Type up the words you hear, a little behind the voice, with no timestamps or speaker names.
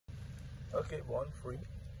Okay, born free.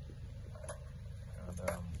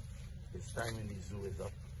 And his time in the zoo is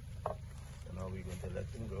up. So now we're going to let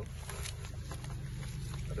him go.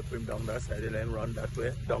 Gotta put him down that side and then run that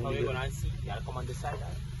way. Down the hill. You gotta come on this side,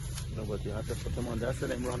 right? No, but you have to put him on that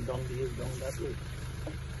side and run down the hill, down that way.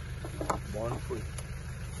 Born free.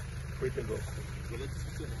 Free to go.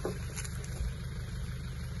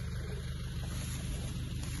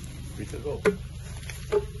 Free to go.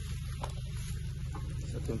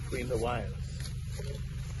 Set him free in the wilds.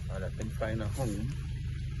 And let him find a home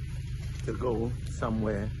to go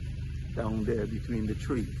somewhere down there between the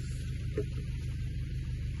trees.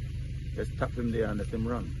 Just tap him there and let him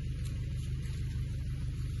run.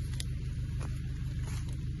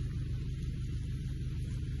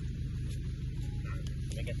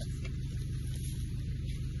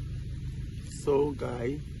 So,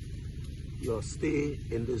 Guy, your stay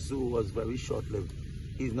in the zoo was very short-lived.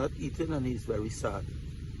 He's not eating and he's very sad.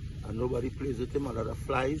 And nobody plays with him. A lot of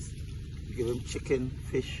flies. You give him chicken,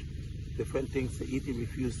 fish, different things to eat. He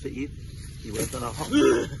refused to eat. He went on a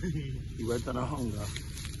hunger. He went on a hunger.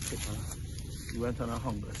 He went on a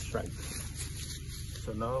hunger strike.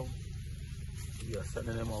 So now we are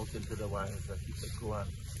sending him out into the wilds that he could go on.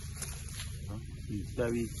 He's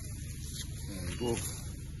very go.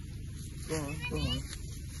 Go on, go on.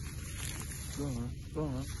 Go on, go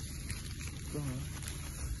on. Go on.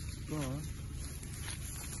 Go on.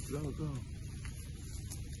 Go, go.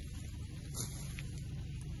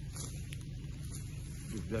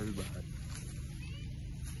 It's very bad.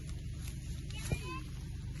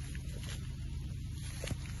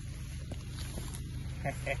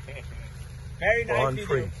 Very nice Born video.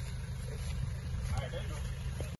 free.